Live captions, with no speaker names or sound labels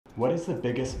What is the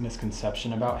biggest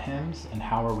misconception about HIMSS and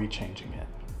how are we changing it?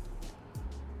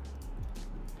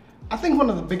 I think one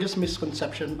of the biggest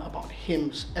misconceptions about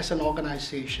HIMSS as an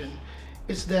organization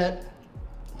is that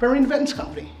we're an events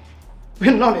company.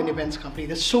 We're not an events company.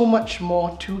 There's so much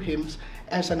more to HIMSS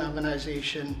as an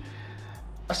organization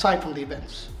aside from the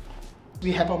events.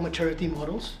 We have our maturity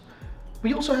models.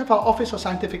 We also have our Office of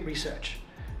Scientific Research.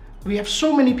 We have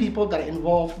so many people that are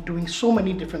involved doing so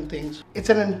many different things. It's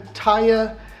an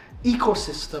entire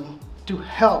ecosystem to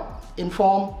help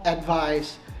inform,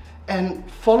 advise, and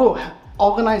follow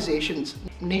organizations,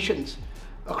 nations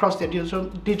across their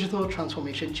digital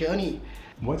transformation journey.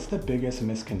 What's the biggest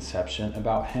misconception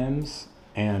about HIMSS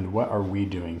and what are we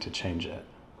doing to change it?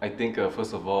 I think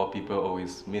first of all, people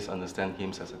always misunderstand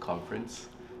HIMSS as a conference,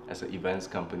 as an events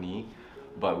company,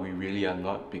 but we really are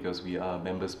not, because we are a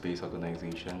members-based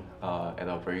organization at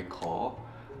our very core.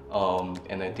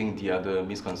 And I think the other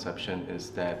misconception is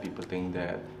that people think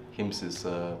that HIMSS is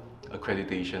a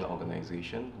accreditation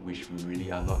organization, which we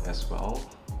really are not as well.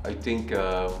 I think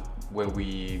when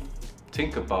we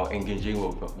think about engaging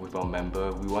with our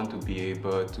member, we want to be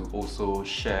able to also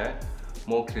share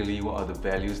more clearly what are the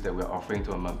values that we're offering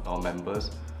to our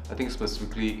members. I think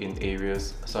specifically in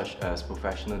areas such as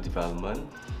professional development,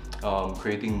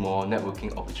 creating more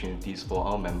networking opportunities for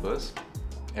our members,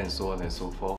 and so on and so forth.